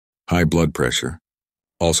High blood pressure,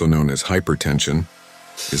 also known as hypertension,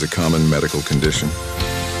 is a common medical condition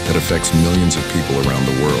that affects millions of people around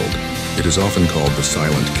the world. It is often called the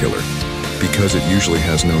silent killer because it usually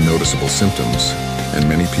has no noticeable symptoms, and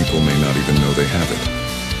many people may not even know they have it.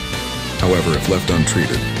 However, if left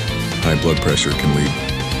untreated, high blood pressure can lead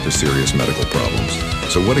to serious medical problems.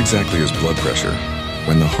 So what exactly is blood pressure?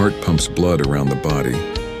 When the heart pumps blood around the body,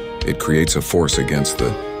 it creates a force against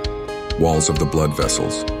the walls of the blood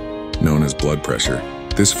vessels, known as blood pressure.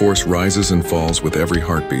 This force rises and falls with every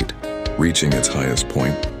heartbeat, reaching its highest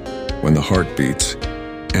point when the heart beats,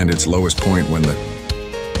 and its lowest point when the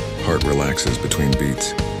heart relaxes between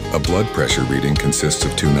beats. A blood pressure reading consists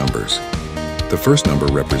of two numbers. The first number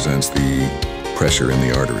represents the pressure in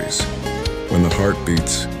the arteries when the heart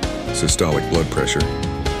beats, systolic blood pressure,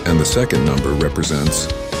 and the second number represents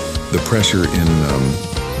the pressure in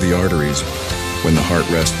the arteries when the heart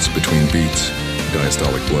rests between beats,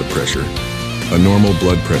 diastolic blood pressure. A normal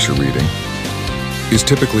blood pressure reading is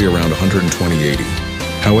typically around 120/80.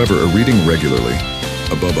 However, a reading regularly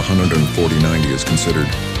above 140/90 is considered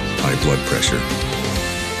high blood pressure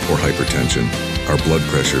or hypertension. Our blood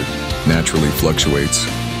pressure naturally fluctuates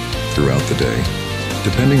throughout the day,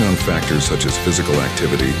 depending on factors such as physical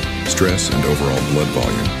activity, stress, and overall blood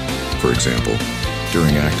volume. For example,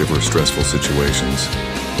 during active or stressful situations,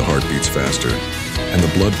 the heart beats faster, and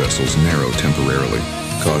the blood vessels narrow temporarily,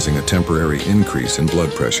 causing a temporary increase in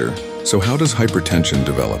blood pressure. So how does hypertension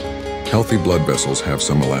develop? Healthy blood vessels have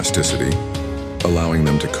some elasticity, allowing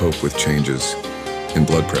them to cope with changes in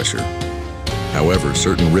blood pressure. However,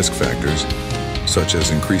 certain risk factors, such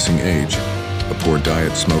as increasing age, a poor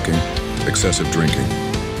diet, smoking, excessive drinking,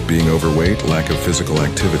 being overweight, lack of physical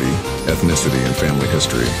activity, ethnicity, and family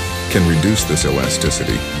history, can reduce this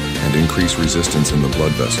elasticity and increase resistance in the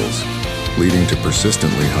blood vessels, leading to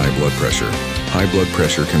persistently high blood pressure. High blood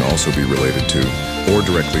pressure can also be related to or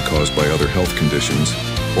directly caused by other health conditions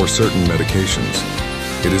or certain medications.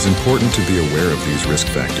 It is important to be aware of these risk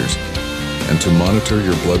factors and to monitor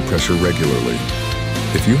your blood pressure regularly.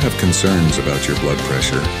 If you have concerns about your blood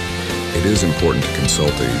pressure, it is important to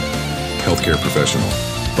consult a healthcare professional.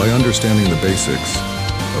 By understanding the basics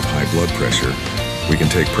of high blood pressure, we can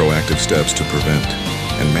take proactive steps to prevent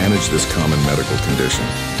and manage this common medical condition.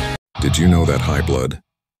 Did you know that high blood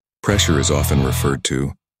pressure is often referred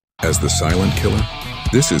to as the silent killer?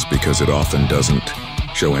 This is because it often doesn't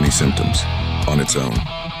show any symptoms on its own.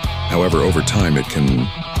 However, over time, it can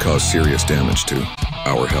cause serious damage to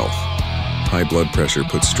our health. High blood pressure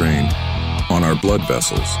puts strain on our blood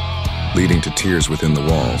vessels, leading to tears within the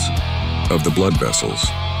walls of the blood vessels.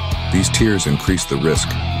 These tears increase the risk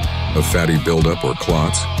of fatty buildup or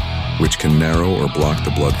clots, which can narrow or block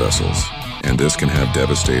the blood vessels, and this can have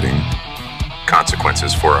devastating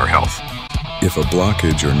consequences for our health. If a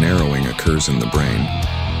blockage or narrowing occurs in the brain,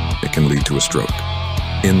 it can lead to a stroke.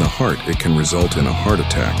 In the heart, it can result in a heart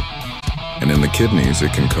attack, and in the kidneys,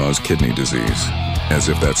 it can cause kidney disease. As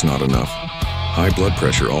if that's not enough, high blood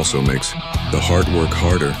pressure also makes the heart work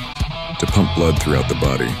harder to pump blood throughout the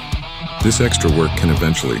body. This extra work can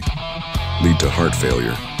eventually lead to heart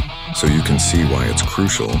failure, so you can see why it's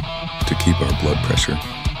crucial to keep our blood pressure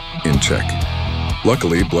in check.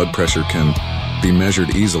 Luckily, blood pressure can be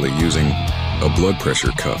measured easily using a blood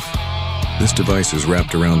pressure cuff. This device is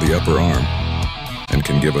wrapped around the upper arm and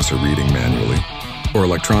can give us a reading manually or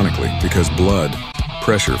electronically because blood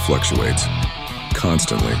pressure fluctuates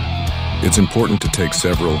constantly. It's important to take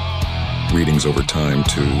several readings over time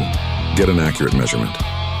to get an accurate measurement.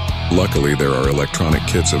 Luckily, there are electronic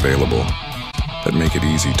kits available that make it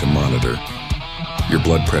easy to monitor your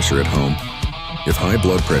blood pressure at home. If high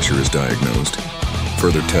blood pressure is diagnosed,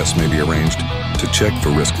 further tests may be arranged to check for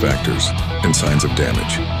risk factors and signs of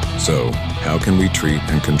damage. So, how can we treat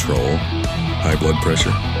and control high blood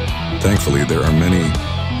pressure? Thankfully, there are many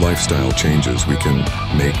lifestyle changes we can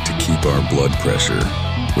make to keep our blood pressure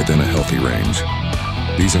within a healthy range.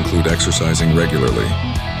 These include exercising regularly,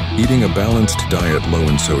 eating a balanced diet low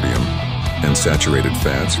in sodium and saturated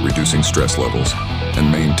fats, reducing stress levels,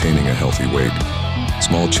 and maintaining a healthy weight.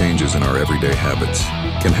 Small changes in our everyday habits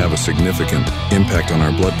can have a significant impact on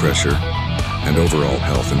our blood pressure and overall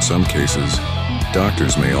health. In some cases,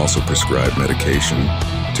 doctors may also prescribe medication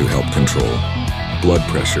to help control blood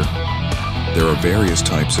pressure. There are various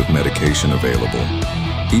types of medication available,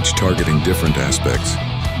 each targeting different aspects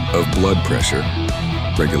of blood pressure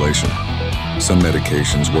regulation. Some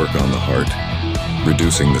medications work on the heart,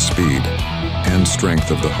 reducing the speed and strength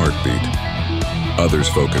of the heartbeat. Others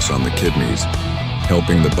focus on the kidneys,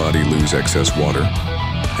 helping the body lose excess water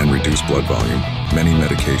and reduce blood volume. Many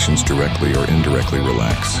medications directly or indirectly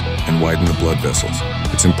relax and widen the blood vessels.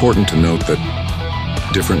 It's important to note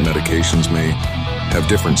that different medications may have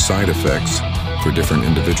different side effects for different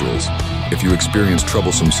individuals. If you experience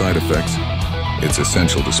troublesome side effects, it's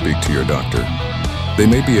essential to speak to your doctor. They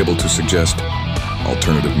may be able to suggest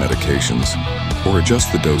alternative medications or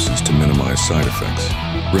adjust the doses to minimize side effects.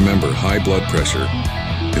 Remember, high blood pressure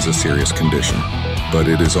is a serious condition, but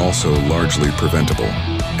it is also largely preventable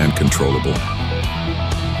and controllable.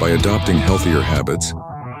 By adopting healthier habits,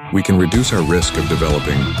 we can reduce our risk of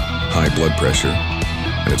developing high blood pressure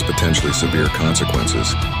and its potentially severe consequences.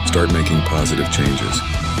 Start making positive changes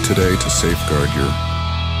today to safeguard your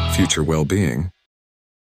future well-being.